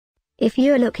If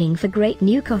you're looking for great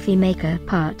new coffee maker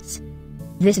parts,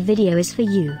 this video is for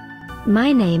you.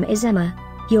 My name is Emma,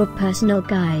 your personal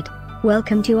guide.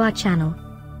 Welcome to our channel.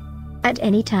 At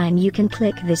any time you can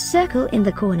click this circle in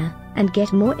the corner, and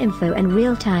get more info and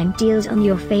real-time deals on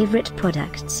your favorite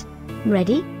products.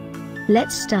 Ready?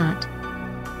 Let's start.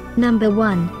 Number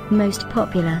 1, Most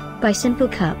Popular, by Simple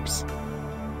Cups.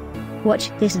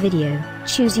 Watch this video,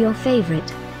 choose your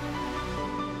favorite.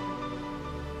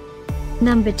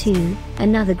 Number 2,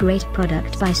 another great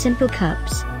product by Simple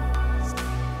Cups.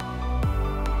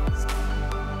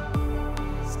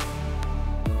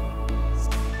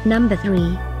 Number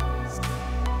 3.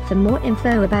 For more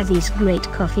info about these great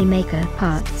coffee maker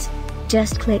parts,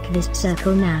 just click this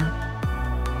circle now.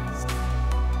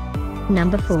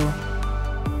 Number 4.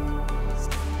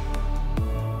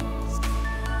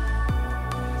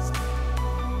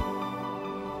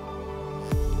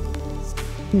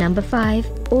 Number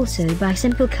 5, also by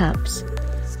Simple Cups.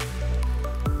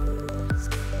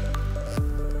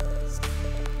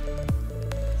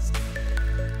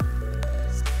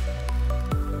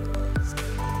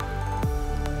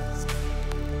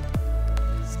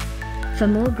 For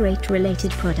more great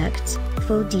related products,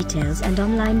 full details and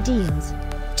online deals,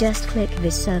 just click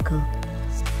this circle.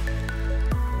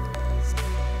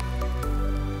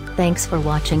 Thanks for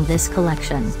watching this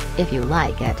collection. If you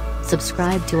like it,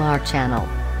 subscribe to our channel.